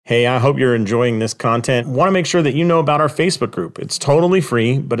Hey, I hope you're enjoying this content. Want to make sure that you know about our Facebook group. It's totally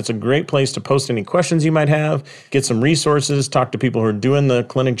free, but it's a great place to post any questions you might have, get some resources, talk to people who are doing the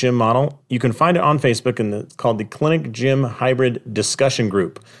clinic gym model. You can find it on Facebook, and it's called the Clinic Gym Hybrid Discussion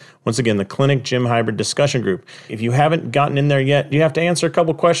Group. Once again, the Clinic Gym Hybrid Discussion Group. If you haven't gotten in there yet, you have to answer a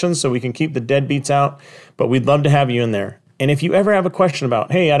couple questions so we can keep the deadbeats out, but we'd love to have you in there. And if you ever have a question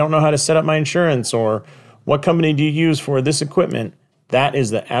about, hey, I don't know how to set up my insurance, or what company do you use for this equipment, that is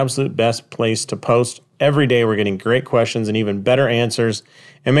the absolute best place to post. Every day we're getting great questions and even better answers.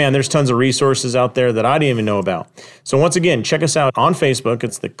 And man, there's tons of resources out there that I didn't even know about. So once again, check us out on Facebook.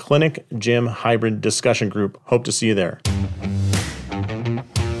 It's the Clinic Gym Hybrid Discussion Group. Hope to see you there.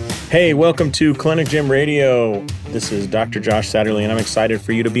 Hey, welcome to Clinic Gym Radio. This is Dr. Josh Satterley, and I'm excited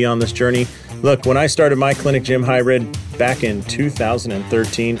for you to be on this journey. Look, when I started my Clinic Gym Hybrid back in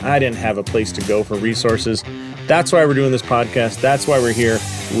 2013, I didn't have a place to go for resources. That's why we're doing this podcast. That's why we're here.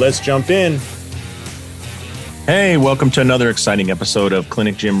 Let's jump in. Hey, welcome to another exciting episode of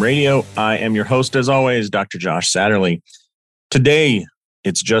Clinic Gym Radio. I am your host, as always, Dr. Josh Satterley. Today,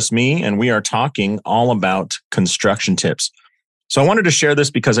 it's just me, and we are talking all about construction tips. So I wanted to share this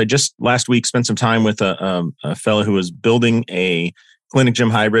because I just last week spent some time with a fellow who was building a Clinic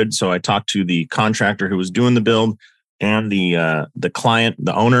Gym Hybrid. So I talked to the contractor who was doing the build and the client,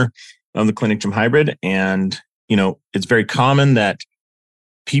 the owner of the Clinic Gym Hybrid. And, you know, it's very common that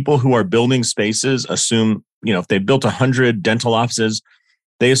people who are building spaces assume, you know, if they built 100 dental offices,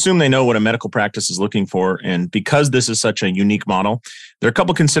 they assume they know what a medical practice is looking for. And because this is such a unique model, there are a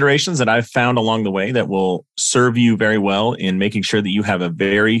couple considerations that I've found along the way that will serve you very well in making sure that you have a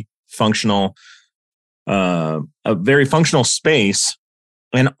very functional space.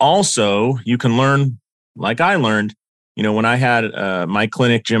 And also you can learn, like I learned, you know, when I had my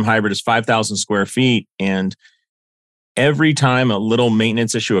Clinic Gym Hybrid is 5,000 square feet, and every time a little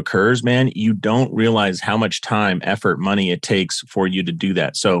maintenance issue occurs, man, you don't realize how much time, effort, money it takes for you to do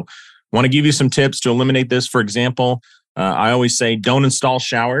that. So I want to give you some tips to eliminate this. For example, I always say don't install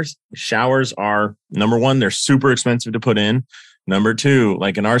showers. Showers are, number one, they're super expensive to put in. Number two,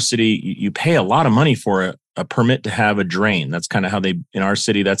 like in our city, you pay a lot of money for a permit to have a drain. That's kind of how in our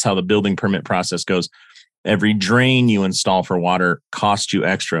city, that's how the building permit process goes. Every drain you install for water costs you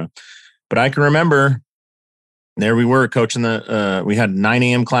extra. But I can remember, there we were coaching we had 9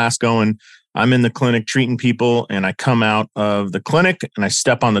 a.m. class going. I'm in the clinic treating people, and I come out of the clinic and I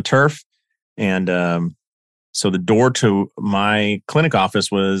step on the turf. And so the door to my clinic office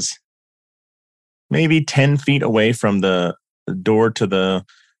was maybe 10 feet away from the door to the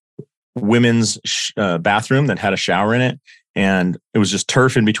women's bathroom that had a shower in it. And it was just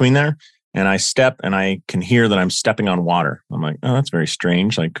turf in between there. And I step and I can hear that I'm stepping on water. I'm like, oh, that's very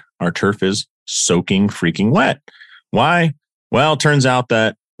strange. Like our turf is soaking freaking wet. Why? Well, it turns out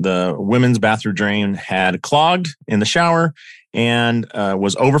that the women's bathroom drain had clogged in the shower and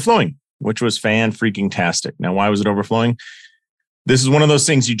was overflowing, which was fan-freaking-tastic. Now, why was it overflowing? This is one of those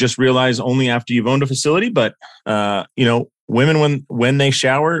things you just realize only after you've owned a facility. But, you know, women, when they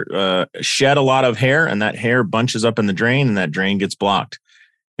shower, shed a lot of hair, and that hair bunches up in the drain, and that drain gets blocked.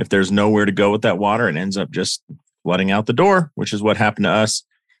 If there's nowhere to go with that water, it ends up just flooding out the door, which is what happened to us.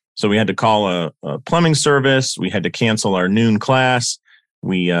 So we had to call a plumbing service. We had to cancel our noon class.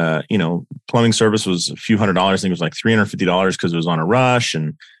 Plumbing service was a few $100s. I think it was like $350 because it was on a rush.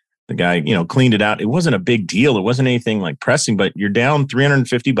 And the guy, cleaned it out. It wasn't a big deal. It wasn't anything like pressing, but you're down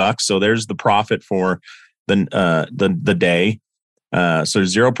 $350. So there's the profit for the day. So there's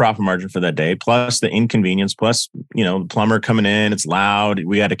zero profit margin for that day, plus the inconvenience, plus, the plumber coming in, it's loud.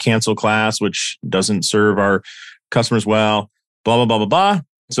 We had to cancel class, which doesn't serve our customers well, blah, blah, blah, blah, blah.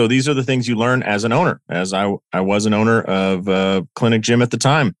 So these are the things you learn as an owner, as I was an owner of a clinic gym at the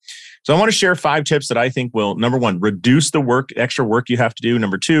time. So I want to share 5 tips that I think will, number 1, reduce the extra work you have to do.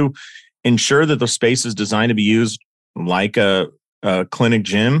 Number 2, ensure that the space is designed to be used like a clinic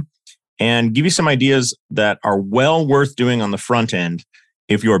gym, and give you some ideas that are well worth doing on the front end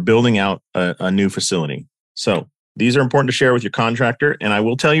if you are building out a new facility. So these are important to share with your contractor. And I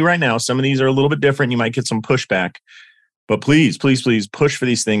will tell you right now, some of these are a little bit different. You might get some pushback. But please, please, please push for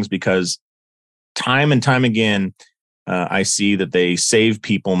these things, because time and time again, I see that they save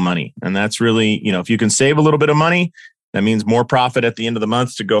people money. And that's really, if you can save a little bit of money, that means more profit at the end of the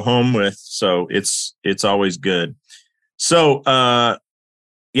month to go home with. So it's always good. So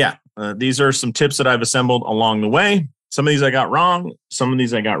these are some tips that I've assembled along the way. Some of these I got wrong. Some of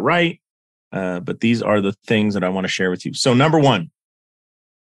these I got right. But these are the things that I want to share with you. So number 1,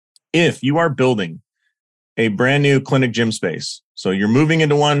 if you are building a brand new clinic gym space, so you're moving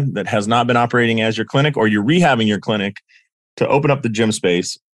into one that has not been operating as your clinic, or you're rehabbing your clinic to open up the gym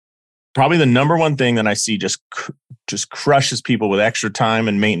space, probably the number one thing that I see just crushes people with extra time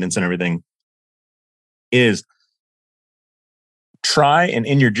and maintenance and everything is try, and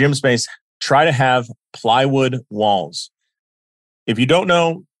in your gym space, try to have plywood walls. If you don't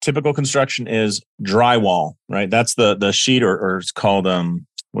know, typical construction is drywall, right? That's the sheet, or it's called,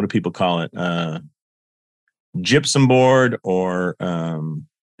 what do people call it? Gypsum board, or, and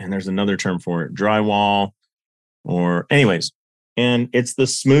there's another term for it, drywall, or anyways. And it's the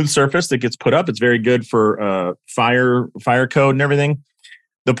smooth surface that gets put up. It's very good for fire code and everything.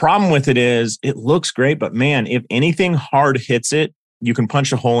 The problem with it is it looks great, but man, if anything hard hits it, you can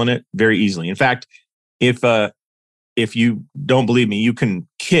punch a hole in it very easily. In fact, if you don't believe me, you can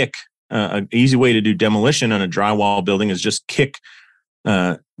kick. An easy way to do demolition on a drywall building is just kick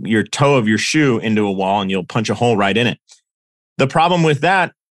your toe of your shoe into a wall, and you'll punch a hole right in it. The problem with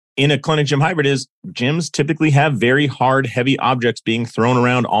that in a clinic gym hybrid is gyms typically have very hard, heavy objects being thrown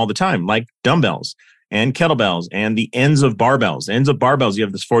around all the time, like dumbbells and kettlebells and the ends of barbells. The ends of barbells, you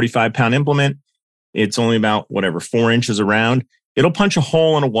have this 45-pound implement. It's only about 4 inches around. It'll punch a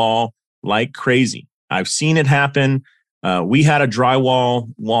hole in a wall like crazy. I've seen it happen. We had a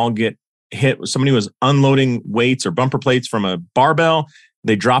drywall wall get hit. Somebody was unloading weights or bumper plates from a barbell.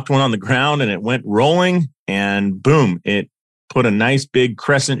 They dropped one on the ground and it went rolling, and boom, it put a nice big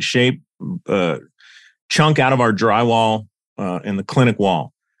crescent shape chunk out of our drywall in the clinic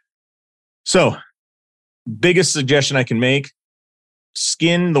wall. So, biggest suggestion I can make: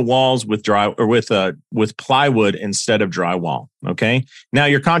 skin the walls with with plywood instead of drywall. Okay. Now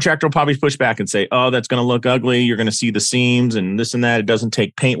your contractor will probably push back and say, "Oh, that's going to look ugly. You're going to see the seams and this and that. It doesn't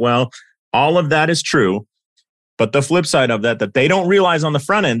take paint well." All of that is true. But the flip side of that they don't realize on the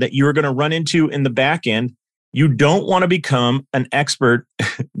front end that you're going to run into in the back end, you don't want to become an expert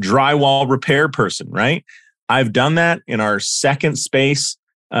drywall repair person, right? I've done that in our second space.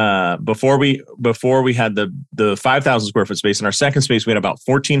 Before we had the 5,000 square foot space. In our second space, we had about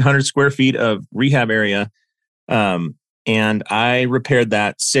 1,400 square feet of rehab area. And I repaired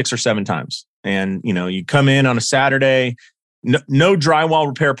that 6 or 7 times. And, you come in on a Saturday, no drywall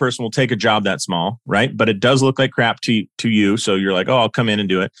repair person will take a job that small, right? But it does look like crap to you. So you're like, oh, I'll come in and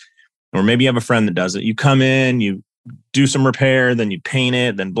do it. Or maybe you have a friend that does it. You come in, you do some repair, then you paint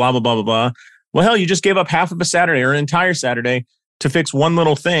it, then blah, blah, blah, blah, blah. Well, hell, you just gave up half of a Saturday or an entire Saturday to fix one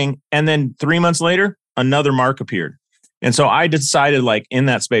little thing. And then 3 months later, another mark appeared. And so I decided, in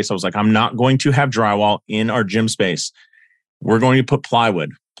that space, I was like, I'm not going to have drywall in our gym space. We're going to put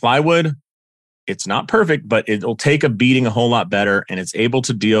plywood. Plywood, it's not perfect, but it'll take a beating a whole lot better, and it's able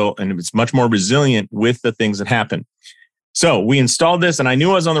to deal, and it's much more resilient with the things that happen. So we installed this, and I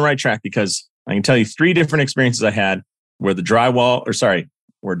knew I was on the right track because I can tell you 3 different experiences I had where where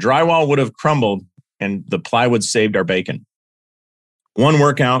drywall would have crumbled and the plywood saved our bacon. One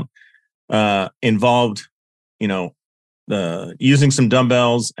workout involved, using some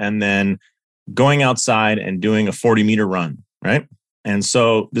dumbbells and then going outside and doing a 40-meter run, right? And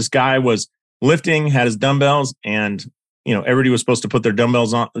so this guy was lifting, had his dumbbells, and everybody was supposed to put their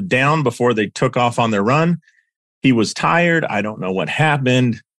dumbbells down before they took off on their run. He was tired. I don't know what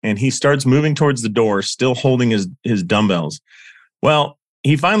happened, and he starts moving towards the door, still holding his dumbbells. Well,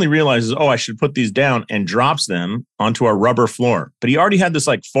 he finally realizes, I should put these down, and drops them onto our rubber floor. But he already had this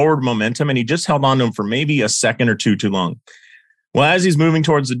forward momentum, and he just held on to them for maybe a second or two too long. Well, as he's moving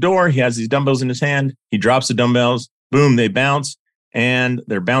towards the door, he has these dumbbells in his hand. He drops the dumbbells. Boom, they bounce, and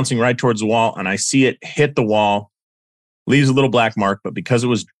they're bouncing right towards the wall. And I see it hit the wall, leaves a little black mark. But because it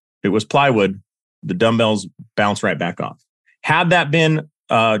was plywood, the dumbbells bounce right back off. Had that been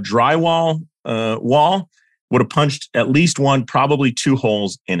a drywall wall, would have punched at least 1, probably 2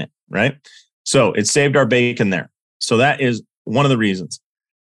 holes in it, right? So it saved our bacon there. So that is one of the reasons.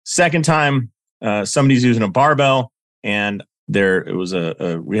 Second time, somebody's using a barbell, and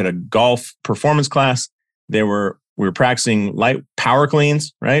we had a golf performance class. We were practicing light power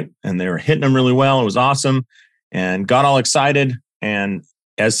cleans, right? And they were hitting them really well. It was awesome, and got all excited. And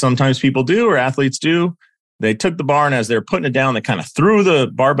as sometimes people do, or athletes do, they took the bar, and as they're putting it down, they kind of threw the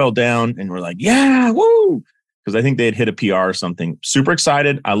barbell down and were like, yeah, woo! Because I think they had hit a PR or something. Super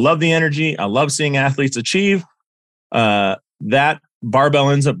excited. I love the energy. I love seeing athletes achieve. That barbell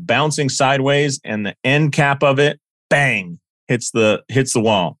ends up bouncing sideways, and the end cap of it, bang, hits the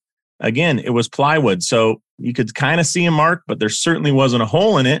wall. Again, it was plywood, so you could kind of see a mark, but there certainly wasn't a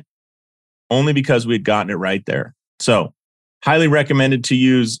hole in it, only because we had gotten it right there. So highly recommended to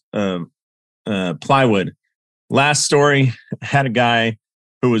use plywood. Last story, had a guy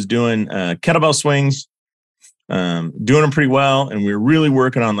who was doing kettlebell swings, doing them pretty well. And we were really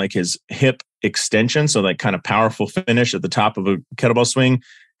working on his hip extension. So kind of powerful finish at the top of a kettlebell swing.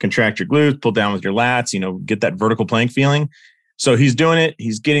 contract your glutes, pull down with your lats, get that vertical plank feeling. So he's doing it.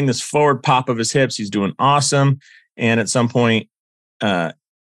 He's getting this forward pop of his hips. He's doing awesome. And at some point, I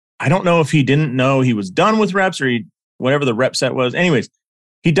don't know if he didn't know he was done with reps or whatever the rep set was. Anyways,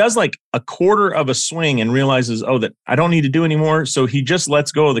 he does like a quarter of a swing and realizes, that I don't need to do anymore. So he just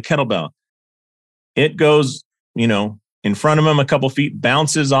lets go of the kettlebell. It goes, in front of him a couple feet,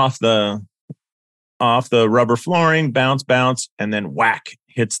 bounces off the rubber flooring, bounce, and then whack,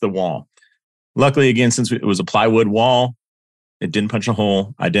 hits the wall. Luckily, again, since it was a plywood wall, it didn't punch a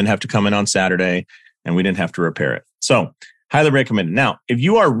hole. I didn't have to come in on Saturday and we didn't have to repair it. So highly recommended. Now, if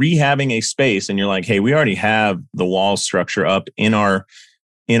you are rehabbing a space and you're like, hey, we already have the wall structure up in our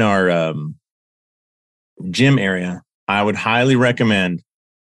gym area, I would highly recommend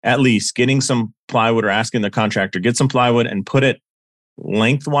at least getting some plywood or asking the contractor, get some plywood and put it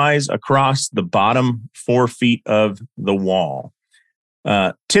lengthwise across the bottom 4 feet of the wall.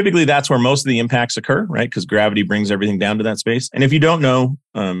 Typically, that's where most of the impacts occur, right? Because gravity brings everything down to that space. And if you don't know,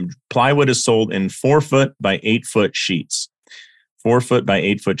 plywood is sold in 4 foot by 8 foot sheets. 4 foot by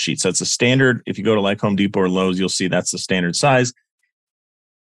 8 foot sheets. That's a standard. If you go to like Home Depot or Lowe's, you'll see that's the standard size.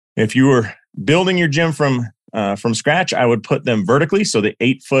 If you were building your gym from scratch, I would put them vertically. So the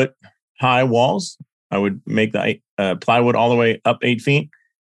 8 foot high walls, I would make the plywood all the way up 8 feet.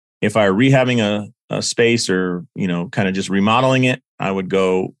 If I were rehabbing a space or, kind of just remodeling it, I would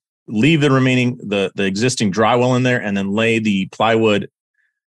go leave the existing drywall in there and then lay the plywood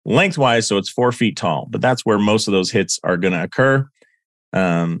lengthwise. So it's 4 feet tall, but that's where most of those hits are going to occur.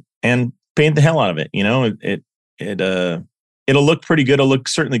 And paint the hell out of it. It'll look pretty good. It'll look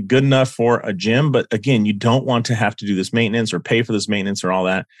certainly good enough for a gym. But again, you don't want to have to do this maintenance or pay for this maintenance or all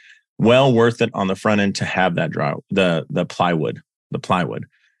that. Well worth it on the front end to have that the plywood.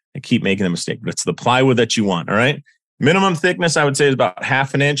 I keep making the mistake, but it's the plywood that you want. All right. Minimum thickness, I would say, is about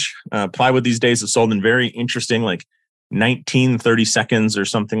 1/2 inch. Plywood these days is sold in very interesting, like 19-30 seconds or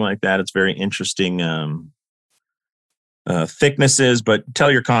something like that. It's very interesting thicknesses, but tell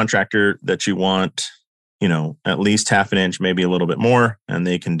your contractor that you want, at least 1/2 inch, maybe a little bit more, and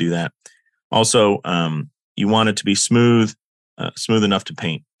they can do that. Also, you want it to be smooth enough to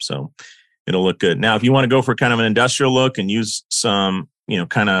paint. So it'll look good. Now, if you want to go for kind of an industrial look and use some,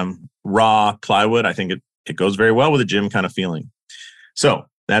 kind of raw plywood, I think it goes very well with a gym kind of feeling. So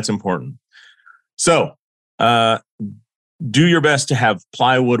that's important. So do your best to have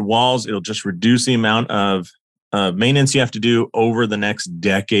plywood walls. It'll just reduce the amount of maintenance you have to do over the next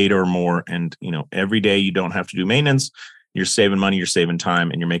decade or more. And, every day you don't have to do maintenance. You're saving money, you're saving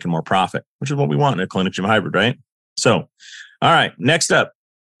time, and you're making more profit, which is what we want in a Clinic Gym Hybrid, right? So, all right, next up,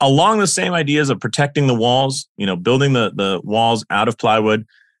 along the same ideas of protecting the walls, building the walls out of plywood.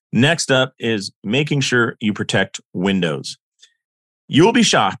 Next up is making sure you protect windows. You'll be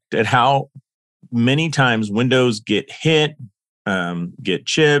shocked at how many times windows get hit, get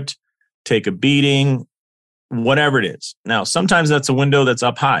chipped, take a beating, whatever it is. Now, sometimes that's a window that's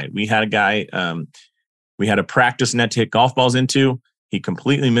up high. We had a guy, we had a practice net to hit golf balls into. He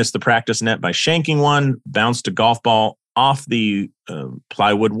completely missed the practice net by shanking one, bounced a golf ball off the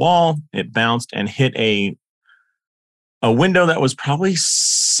plywood wall. It bounced and hit a window that was probably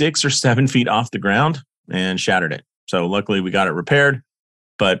 6 or 7 feet off the ground and shattered it. So luckily we got it repaired,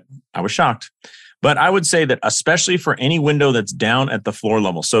 but I was shocked. But I would say that especially for any window that's down at the floor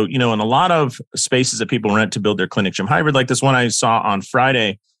level. So, in a lot of spaces that people rent to build their Clinic Gym Hybrid, like this one I saw on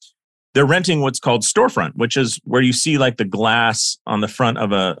Friday, they're renting what's called storefront, which is where you see like the glass on the front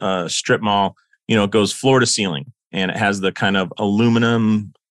of a strip mall, it goes floor to ceiling and it has the kind of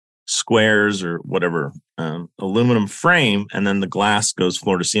aluminum squares or whatever, aluminum frame, and then the glass goes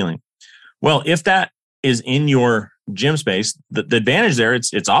floor to ceiling. Well, if that is in your gym space, the advantage there,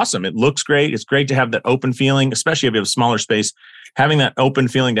 it's awesome. It looks great. It's great to have that open feeling, especially if you have a smaller space. Having that open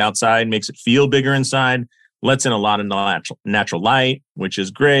feeling to outside makes it feel bigger inside, lets in a lot of natural light, which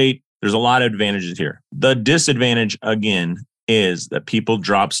is great. There's a lot of advantages here. The disadvantage, again, is that people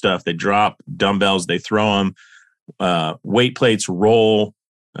drop stuff. They drop dumbbells, they throw them, weight plates roll.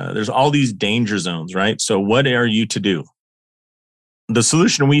 There's all these danger zones, right? So what are you to do? The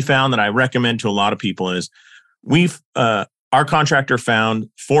solution we found that I recommend to a lot of people is our contractor found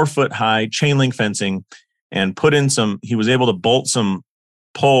 4 foot high chain link fencing and put in he was able to bolt some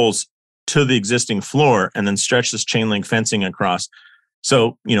poles to the existing floor and then stretch this chain link fencing across.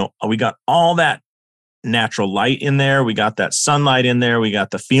 So, we got all that natural light in there. We got that sunlight in there. We got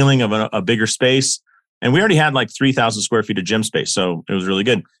the feeling of a bigger space. And we already had like 3,000 square feet of gym space. So it was really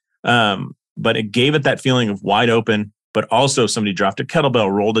good. But it gave it that feeling of wide open, but also somebody dropped a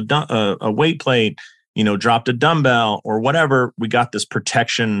kettlebell, rolled a weight plate, dropped a dumbbell or whatever, we got this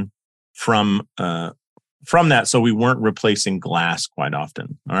protection from that. So we weren't replacing glass quite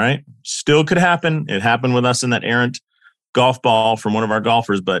often. All right. Still could happen. It happened with us in that errant golf ball from one of our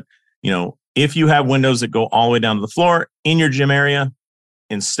golfers. But, if you have windows that go all the way down to the floor in your gym area,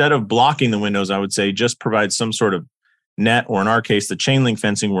 instead of blocking the windows, I would say just provide some sort of net, or in our case, the chain link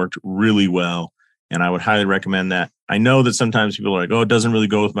fencing worked really well. And I would highly recommend that. I know that sometimes people are like, oh, it doesn't really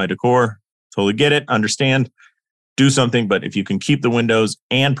go with my decor. Totally get it. Understand. Do something. But if you can keep the windows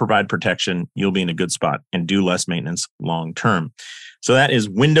and provide protection, you'll be in a good spot and do less maintenance long term. So that is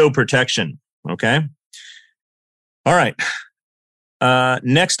window protection. Okay. All right.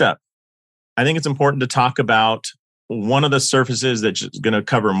 Next up, I think it's important to talk about one of the surfaces that's going to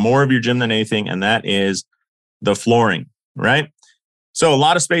cover more of your gym than anything, and that is the flooring, right? So a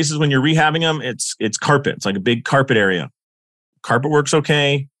lot of spaces when you're rehabbing them, it's carpet. It's like a big carpet area. Carpet works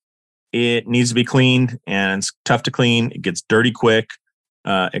okay. It needs to be cleaned, and it's tough to clean. It gets dirty quick,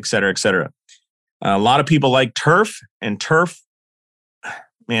 et cetera, et cetera. A lot of people like turf, and turf,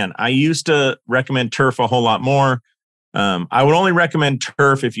 man, I used to recommend turf a whole lot more. I would only recommend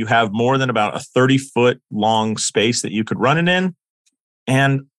turf if you have more than about a 30-foot long space that you could run it in.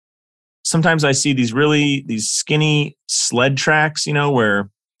 And sometimes I see these skinny sled tracks, where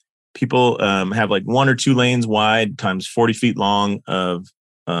people have like 1 or 2 lanes wide times 40 feet long of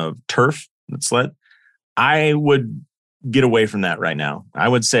turf and sled. I would get away from that right now. I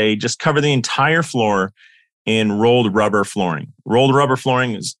would say just cover the entire floor in rolled rubber flooring. Rolled rubber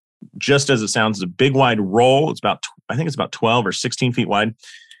flooring is, just as it sounds, is a big wide roll. I think it's about 12 or 16 feet wide.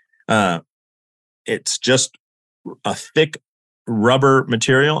 It's just a thick rubber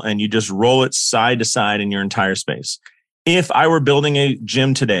material, and you just roll it side to side in your entire space. If I were building a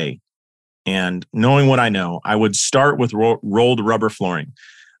gym today, and knowing what I know, I would start with rolled rubber flooring.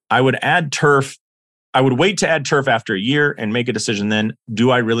 I would add turf. I would wait to add turf after a year and make a decision then,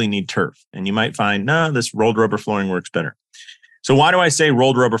 do I really need turf? And you might find, no, this rolled rubber flooring works better. So why do I say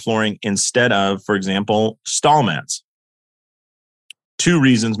rolled rubber flooring instead of, for example, stall mats? 2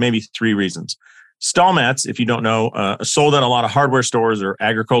 reasons, maybe 3 reasons. Stall mats, if you don't know, are sold at a lot of hardware stores or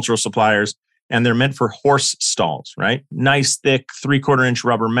agricultural suppliers, and they're meant for horse stalls, right? Nice, thick, 3/4 inch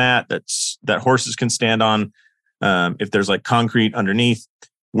rubber mat that horses can stand on if there's like concrete underneath.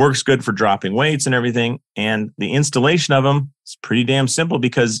 Works good for dropping weights and everything. And the installation of them is pretty damn simple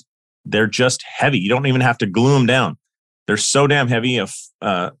because they're just heavy. You don't even have to glue them down. They're so damn heavy.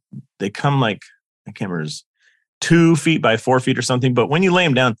 They come like, I can't remember, 2 feet by 4 feet or something. But when you lay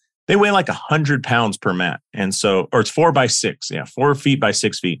them down, they weigh like 100 pounds per mat. And so, or it's 4 by 6. Yeah, 4 feet by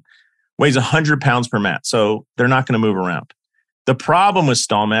 6 feet. Weighs 100 pounds per mat. So they're not going to move around. The problem with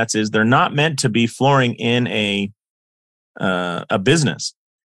stall mats is they're not meant to be flooring in a business.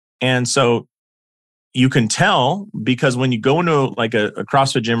 And so you can tell because when you go into like a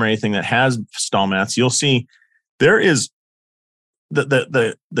CrossFit gym or anything that has stall mats, you'll see there is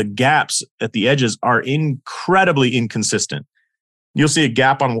the gaps at the edges are incredibly inconsistent. You'll see a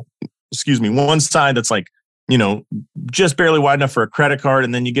gap on, one side that's like, just barely wide enough for a credit card.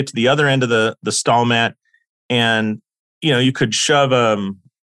 And then you get to the other end of the stall mat and, you could shove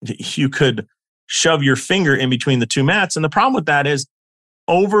your finger in between the 2 mats. And the problem with that is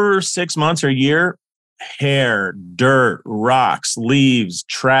over 6 months or a year, hair, dirt, rocks, leaves,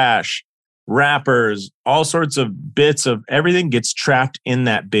 trash, wrappers, all sorts of bits of everything gets trapped in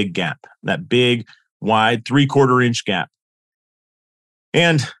that big gap, that big, wide 3/4 inch gap.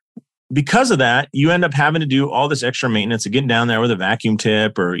 And because of that, you end up having to do all this extra maintenance of getting down there with a vacuum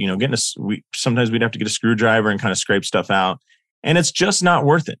tip or, sometimes we'd have to get a screwdriver and kind of scrape stuff out. And it's just not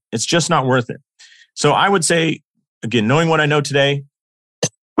worth it. It's just not worth it. So I would say, again, knowing what I know today,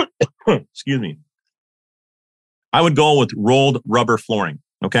 I would go with rolled rubber flooring.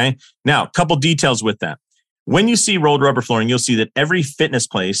 Okay. Now, a couple details with that. When you see rolled rubber flooring, you'll see that every fitness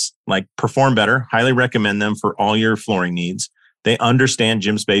place like Perform Better, highly recommend them for all your flooring needs. They understand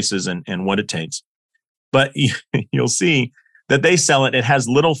gym spaces and what it takes. But you'll see that they sell it. It has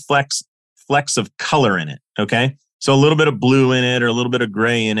little flecks of color in it. Okay. So a little bit of blue in it or a little bit of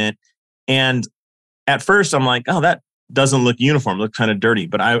gray in it. And at first I'm like, oh, that doesn't look uniform. It looks kind of dirty.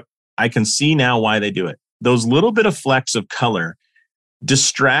 But I can see now why they do it. Those little bit of flecks of color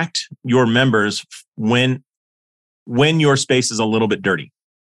distract your members when your space is a little bit dirty.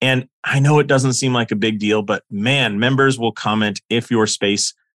 And I know it doesn't seem like a big deal, but man, members will comment if your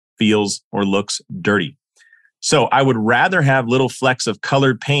space feels or looks dirty. So I would rather have little flecks of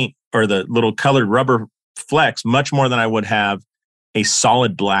colored paint or the little colored rubber flecks much more than I would have a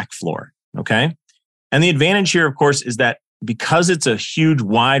solid black floor. Okay. And the advantage here, of course, is that because it's a huge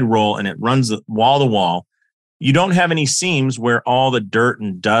wide roll and it runs wall to wall, you don't have any seams where all the dirt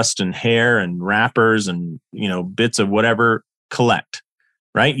and dust and hair and wrappers and, bits of whatever collect,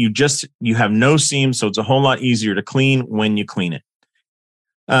 right? You have no seams. So it's a whole lot easier to clean when you clean it.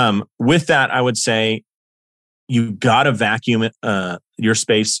 With that, I would say you got to vacuum your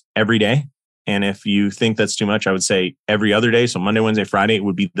space every day. And if you think that's too much, I would say every other day. So Monday, Wednesday, Friday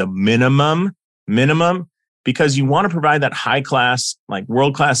would be the minimum, because you want to provide that high class, like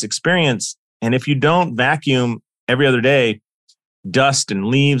world class experience. And if you don't vacuum every other day, dust and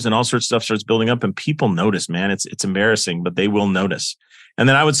leaves and all sorts of stuff starts building up, and people notice, man. It's embarrassing, but they will notice. And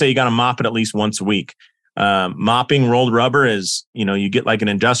then I would say you got to mop it at least once a week. Mopping rolled rubber is, you get like an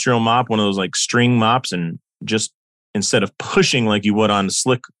industrial mop, one of those like string mops, and just instead of pushing like you would on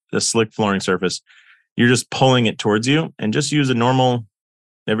the slick flooring surface, you're just pulling it towards you, and just use a normal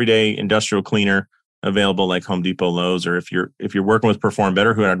everyday industrial cleaner available like Home Depot, Lowe's, or if you're working with Perform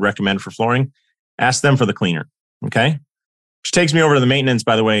Better, who I'd recommend for flooring, ask them for the cleaner. Okay. Which takes me over to the maintenance,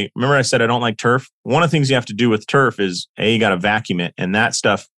 by the way. Remember I said I don't like turf? One of the things you have to do with turf is you got to vacuum it, and that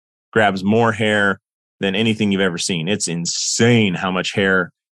stuff grabs more hair than anything you've ever seen. It's insane how much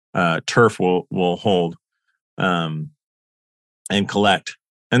hair turf will hold and collect.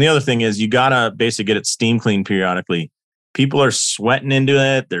 And the other thing is you got to basically get it steam cleaned periodically. People are sweating into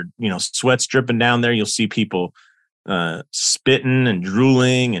it. They're, sweat's dripping down there. You'll see people spitting and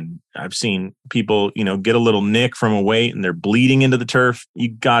drooling. And I've seen people, get a little nick from a weight and they're bleeding into the turf. You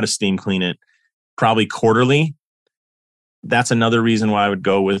got to steam clean it probably quarterly. That's another reason why I would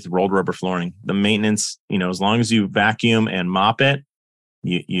go with rolled rubber flooring. The maintenance, as long as you vacuum and mop it,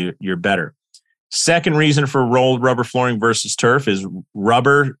 you're better. Second reason for rolled rubber flooring versus turf is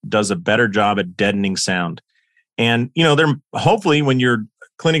rubber does a better job at deadening sound. And, they're hopefully when your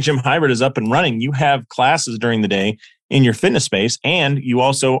Clinic Gym Hybrid is up and running, you have classes during the day in your fitness space, and you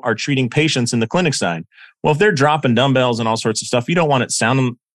also are treating patients in the clinic side. Well, if they're dropping dumbbells and all sorts of stuff, you don't want it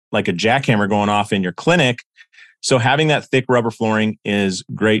sounding like a jackhammer going off in your clinic. So having that thick rubber flooring is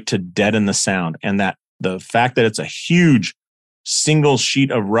great to deaden the sound. And that the fact that it's a huge single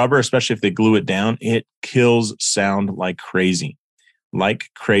sheet of rubber, especially if they glue it down, it kills sound like crazy.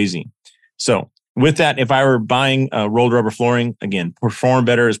 So with that, if I were buying rolled rubber flooring, again, Perform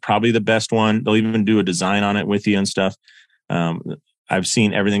Better is probably the best one. They'll even do a design on it with you and stuff. I've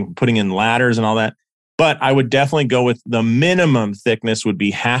seen everything, putting in ladders and all that. But I would definitely go with the minimum thickness would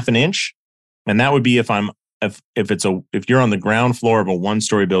be 1/2 inch. And that would be if you're on the ground floor of a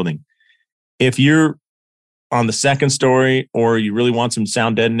 1-story building. If you're on the 2nd story, or you really want some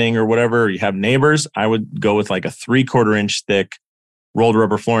sound deadening or whatever, or you have neighbors, I would go with like a 3/4 inch thick rolled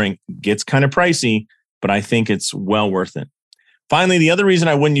rubber flooring. Gets kind of pricey, but I think it's well worth it. Finally, the other reason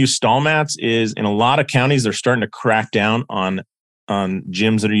I wouldn't use stall mats is in a lot of counties, they're starting to crack down on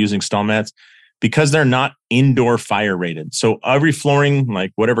gyms that are using stall mats because they're not indoor fire rated. So every flooring,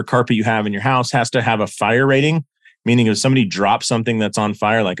 like whatever carpet you have in your house, has to have a fire rating, meaning if somebody drops something that's on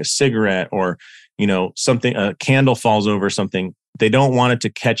fire, like a cigarette or something, a candle falls over something, they don't want it to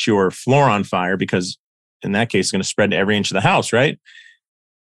catch your floor on fire, because in that case, it's going to spread to every inch of the house, right?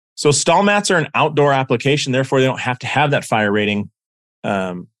 So stall mats are an outdoor application. Therefore, they don't have to have that fire rating.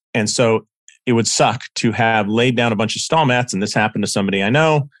 And so it would suck to have laid down a bunch of stall mats. And this happened to somebody I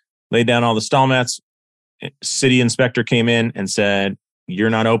know, laid down all the stall mats. City inspector came in and said, you're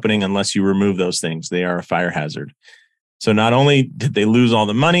not opening unless you remove those things. They are a fire hazard. So not only did they lose all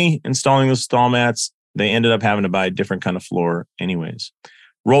the money installing those stall mats, they ended up having to buy a different kind of floor anyways.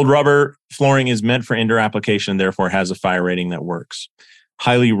 Rolled rubber flooring is meant for indoor application, therefore has a fire rating that works.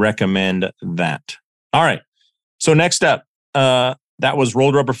 Highly recommend that. All right. So next up, that was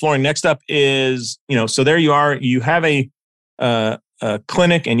rolled rubber flooring. Next up is, so there you are. You have a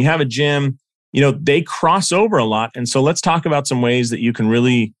clinic and you have a gym. They cross over a lot. And so let's talk about some ways that you can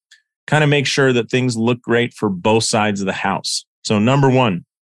really kind of make sure that things look great for both sides of the house. So number one,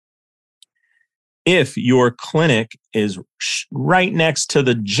 if your clinic is right next to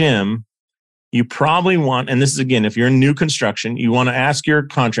the gym, you probably want, and this is again, if you're in new construction, you want to ask your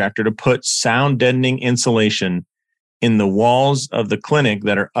contractor to put sound deadening insulation in the walls of the clinic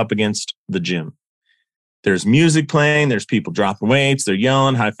that are up against the gym. There's music playing, there's people dropping weights, they're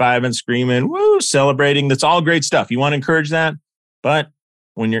yelling, high-fiving, screaming, woo, celebrating. That's all great stuff. You want to encourage that. But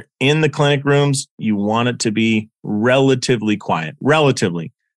when you're in the clinic rooms, you want it to be relatively quiet.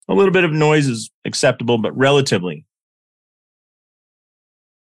 Relatively. A little bit of noise is acceptable, but relatively.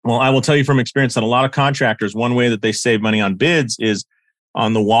 Well, I will tell you from experience that a lot of contractors, one way that they save money on bids is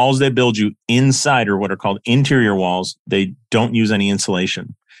on the walls they build you inside, or what are called interior walls, they don't use any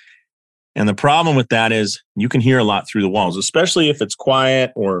insulation. And the problem with that is you can hear a lot through the walls, especially if it's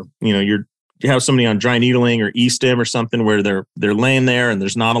quiet or, you have somebody on dry needling or E-stim or something where they're laying there and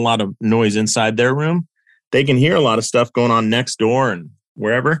there's not a lot of noise inside their room. They can hear a lot of stuff going on next door and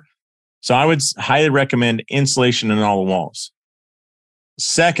wherever. So I would highly recommend insulation in all the walls.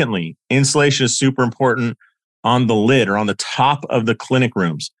 Secondly, insulation is super important on the lid or on the top of the clinic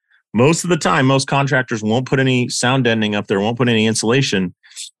rooms. Most of the time, most contractors won't put any sound deadening up there, won't put any insulation.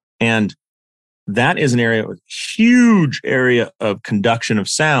 And that is a huge area of conduction of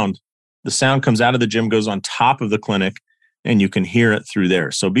sound. The sound comes out of the gym, goes on top of the clinic, and you can hear it through there.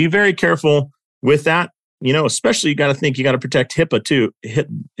 So be very careful with that. Especially you got to protect HIPAA too,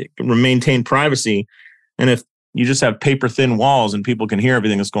 maintain privacy. And if you just have paper thin walls and people can hear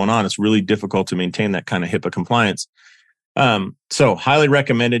everything that's going on, it's really difficult to maintain that kind of HIPAA compliance. So highly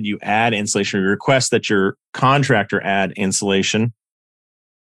recommended you add insulation. You request that your contractor add insulation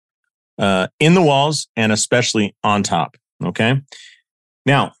in the walls and especially on top. Okay.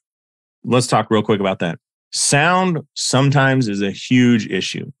 Now, let's talk real quick about that. Sound sometimes is a huge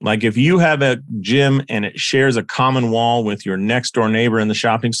issue. Like if you have a gym and it shares a common wall with your next door neighbor in the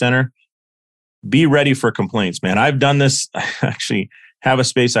shopping center, be ready for complaints, man. I've done this. I actually have a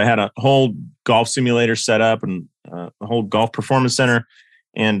space. I had a whole golf simulator set up and a whole golf performance center.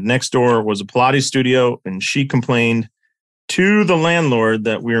 And next door was a Pilates studio. And she complained to the landlord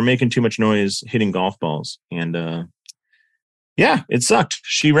that we were making too much noise hitting golf balls. And yeah, it sucked.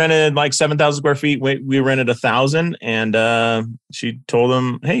 She rented like 7,000 square feet. We rented 1,000. And she told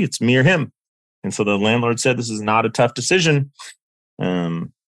them, hey, it's me or him. And so the landlord said, this is not a tough decision.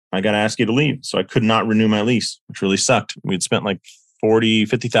 I got to ask you to leave. So I could not renew my lease, which really sucked. We'd spent like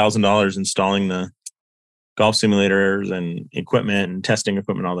 $50,000 installing the golf simulators and equipment and testing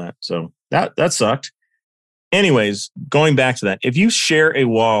equipment, all that. So that sucked. Anyways, going back to that, if you share a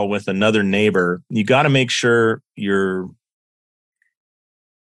wall with another neighbor, you got to make sure if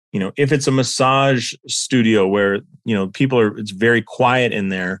it's a massage studio where, it's very quiet in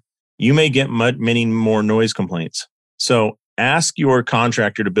there, you may get many more noise complaints. So ask your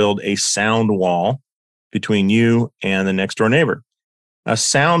contractor to build a sound wall between you and the next door neighbor. A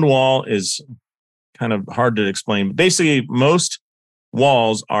sound wall is kind of hard to explain. Basically, most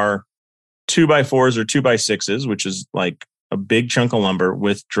walls are 2x4s or 2x6s, which is like a big chunk of lumber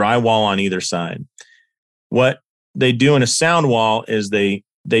with drywall on either side. What they do in a sound wall is they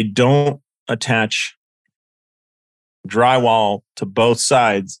don't attach drywall to both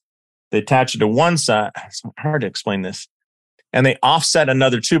sides. They attach it to one side. It's hard to explain this. And they offset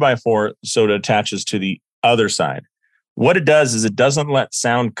another 2x4 so it attaches to the other side. What it does is it doesn't let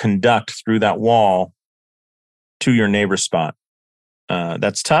sound conduct through that wall to your neighbor's spot.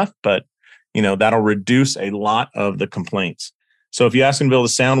 That's tough, but that'll reduce a lot of the complaints. So if you ask them to build a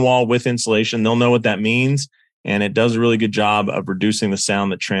sound wall with insulation, they'll know what that means. And it does a really good job of reducing the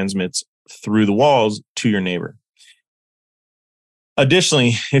sound that transmits through the walls to your neighbor.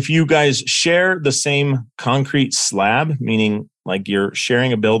 Additionally, if you guys share the same concrete slab, meaning like you're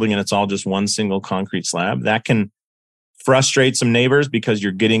sharing a building and it's all just one single concrete slab, that can frustrate some neighbors because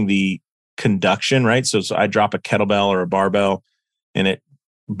you're getting the conduction, right? So I drop a kettlebell or a barbell and it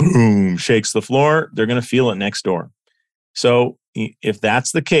boom shakes the floor. They're going to feel it next door. So if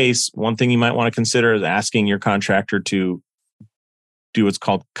that's the case, one thing you might want to consider is asking your contractor to do what's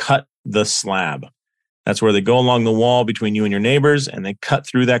called cut the slab. That's where they go along the wall between you and your neighbors and they cut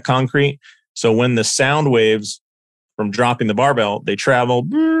through that concrete. So when the sound waves from dropping the barbell, they travel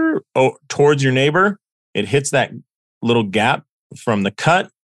towards your neighbor, it hits that little gap from the cut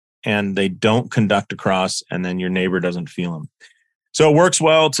and they don't conduct across, and then your neighbor doesn't feel them. So it works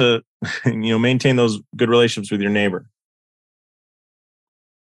well to maintain those good relationships with your neighbor.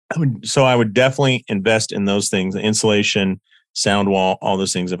 I would definitely invest in those things, insulation, sound wall, all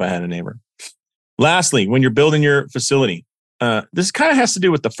those things if I had a neighbor. Lastly, when you're building your facility, this kind of has to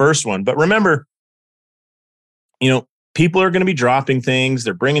do with the first one, but remember, people are going to be dropping things.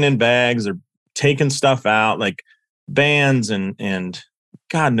 They're bringing in bags. They're taking stuff out like bands and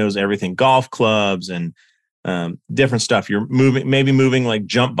God knows everything, golf clubs and different stuff. You're moving like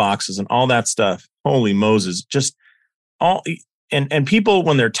jump boxes and all that stuff. Holy Moses, just all. And people,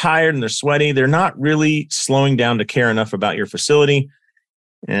 when they're tired and they're sweaty, they're not really slowing down to care enough about your facility.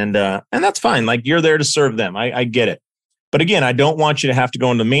 And that's fine. Like you're there to serve them. I get it. But again, I don't want you to have to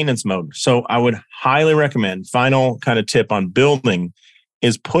go into maintenance mode. So I would highly recommend, final kind of tip on building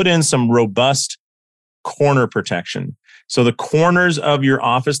is put in some robust corner protection. So the corners of your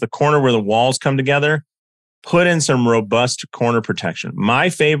office, the corner where the walls come together, put in some robust corner protection. My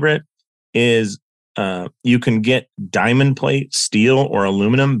favorite is you can get diamond plate, steel, or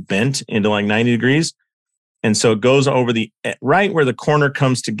aluminum bent into like 90 degrees. And so it goes over right where the corner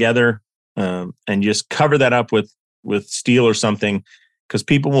comes together, and just cover that up with steel or something, because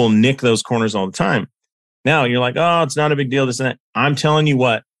people will nick those corners all the time. Now you're like, oh, it's not a big deal, this and that. I'm telling you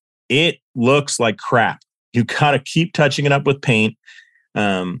what, it looks like crap. You got to keep touching it up with paint.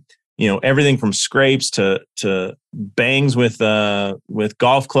 Everything from scrapes to bangs with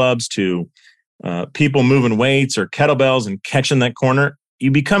golf clubs to people moving weights or kettlebells and catching that corner. You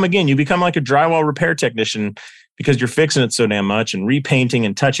become like a drywall repair technician, because you're fixing it so damn much and repainting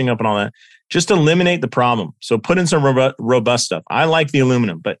and touching up and all that. Just eliminate the problem. So put in some robust stuff. I like the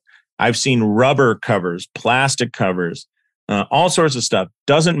aluminum, but I've seen rubber covers, plastic covers, all sorts of stuff.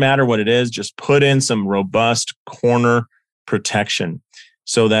 Doesn't matter what it is. Just put in some robust corner protection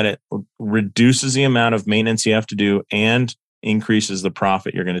so that it reduces the amount of maintenance you have to do and increases the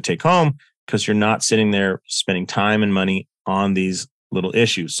profit you're going to take home, because you're not sitting there spending time and money on these little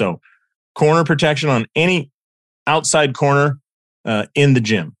issues. So corner protection on any outside corner in the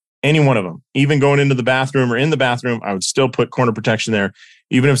gym, any one of them, even going into the bathroom or in the bathroom, I would still put corner protection there.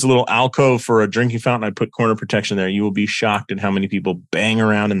 Even if it's a little alcove for a drinking fountain, I'd put corner protection there. You will be shocked at how many people bang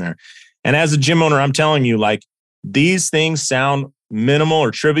around in there. And as a gym owner, I'm telling you, like, these things sound minimal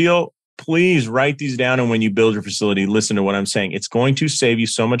or trivial. Please write these down. And when you build your facility, listen to what I'm saying. It's going to save you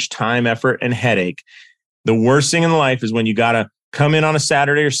so much time, effort, and headache. The worst thing in life is when you got to come in on a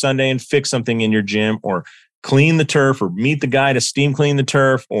Saturday or Sunday and fix something in your gym, or clean the turf, or meet the guy to steam clean the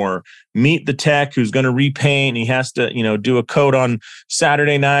turf, or meet the tech who's going to repaint. And he has to, do a coat on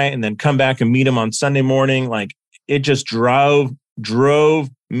Saturday night and then come back and meet him on Sunday morning. Like, it just drove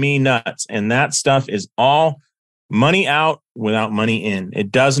me nuts. And that stuff is all money out without money in.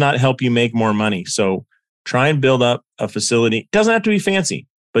 It does not help you make more money. So try and build up a facility. It doesn't have to be fancy,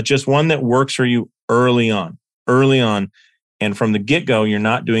 but just one that works for you early on. And from the get-go, you're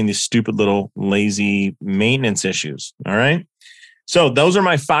not doing these stupid little lazy maintenance issues. All right. So those are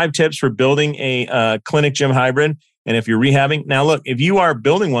my 5 tips for building a clinic gym hybrid. And if you're rehabbing, now look, if you are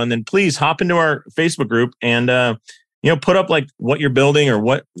building one, then please hop into our Facebook group and put up like what you're building or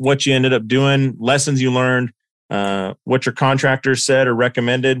what you ended up doing, lessons you learned, what your contractor said or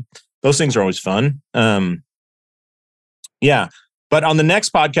recommended. Those things are always fun. Yeah. But on the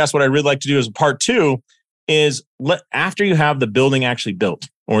next podcast, what I really like to do is part 2 is after you have the building actually built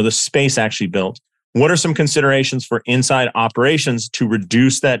or the space actually built, what are some considerations for inside operations to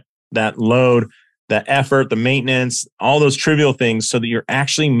reduce that load, that effort, the maintenance, all those trivial things, so that you're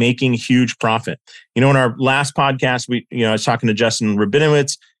actually making huge profit? In our last podcast, I was talking to Justin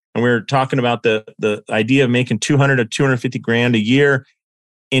Rabinowitz, and we were talking about the idea of making 200 to 250 grand a year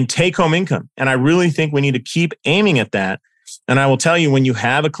in take-home income. And I really think we need to keep aiming at that. And I will tell you, when you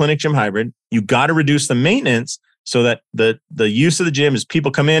have a clinic gym hybrid, you got to reduce the maintenance so that the use of the gym is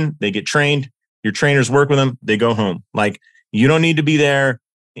people come in, they get trained, your trainers work with them, they go home. Like, you don't need to be there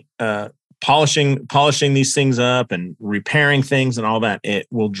polishing these things up and repairing things and all that. It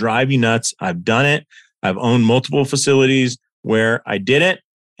will drive you nuts. I've done it. I've owned multiple facilities where I did it.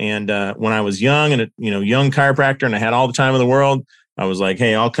 And when I was young and young chiropractor and I had all the time in the world, I was like,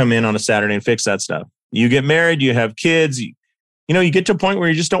 hey, I'll come in on a Saturday and fix that stuff. You get married, you have kids, you get to a point where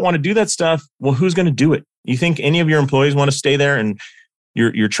you just don't want to do that stuff. Well, who's going to do it? You think any of your employees want to stay there and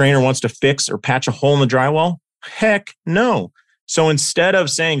your trainer wants to fix or patch a hole in the drywall? Heck no. So instead of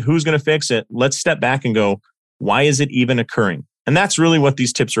saying who's going to fix it, let's step back and go, why is it even occurring? And that's really what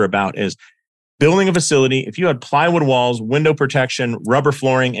these tips are about, is building a facility. If you had plywood walls, window protection, rubber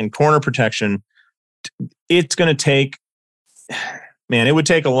flooring, and corner protection, it's going to take, it would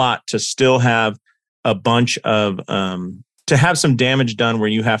take a lot to still have a bunch of, to have some damage done where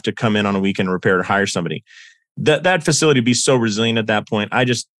you have to come in on a weekend and repair or hire somebody. That facility would be so resilient at that point.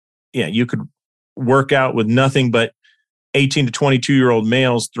 You could work out with nothing but 18 to 22-year-old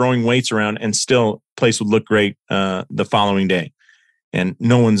males throwing weights around, and still place would look great the following day. And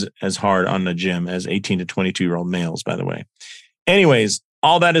no one's as hard on the gym as 18 to 22-year-old males, by the way. Anyways,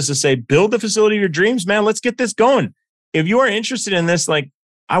 all that is to say, build the facility of your dreams, man. Let's get this going. If you are interested in this,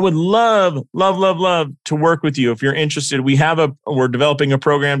 I would love to work with you. If you're interested, we're developing a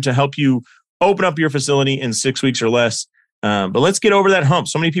program to help you open up your facility in 6 weeks or less. But let's get over that hump.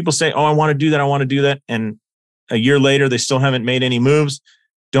 So many people say, oh, I want to do that. And a year later, they still haven't made any moves.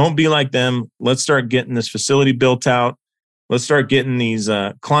 Don't be like them. Let's start getting this facility built out. Let's start getting these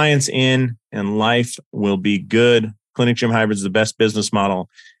clients in, and life will be good. Clinic Gym Hybrid is the best business model.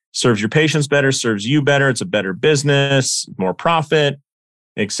 Serves your patients better, serves you better. It's a better business, more profit,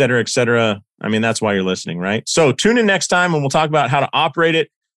 et cetera, et cetera. That's why you're listening, right? So tune in next time and we'll talk about how to operate it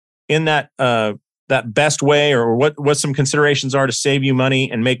in that that best way or what some considerations are to save you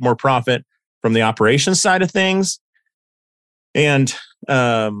money and make more profit from the operations side of things. And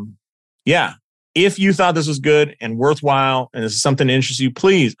if you thought this was good and worthwhile and this is something that interests you,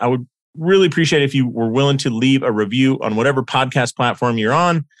 please, I would really appreciate if you were willing to leave a review on whatever podcast platform you're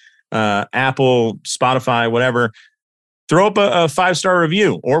on, Apple, Spotify, whatever. Throw up a 5-star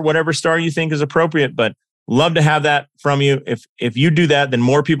review or whatever star you think is appropriate, but love to have that from you. If you do that, then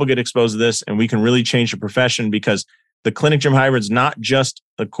more people get exposed to this and we can really change the profession, because the Clinic Gym Hybrid is not just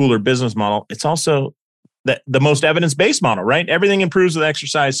a cooler business model. It's also the most evidence-based model, right? Everything improves with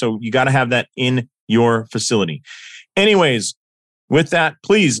exercise. So you got to have that in your facility. Anyways, with that,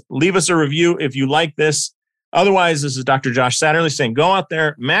 please leave us a review if you like this. Otherwise, this is Dr. Josh Satterley saying, go out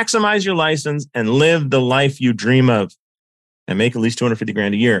there, maximize your license and live the life you dream of and make at least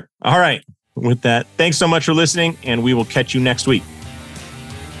 $250,000 a year. All right. With that, thanks so much for listening, and we will catch you next week.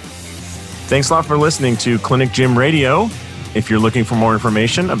 Thanks a lot for listening to Clinic Gym Radio. If you're looking for more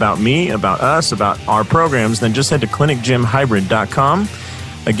information about me, about us, about our programs, then just head to clinicgymhybrid.com.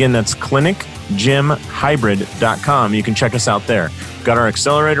 Again, that's clinicgymhybrid.com. You can check us out there. We've got our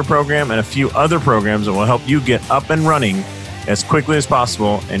accelerator program and a few other programs that will help you get up and running as quickly as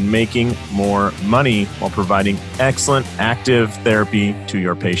possible and making more money while providing excellent active therapy to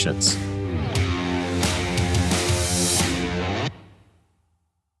your patients.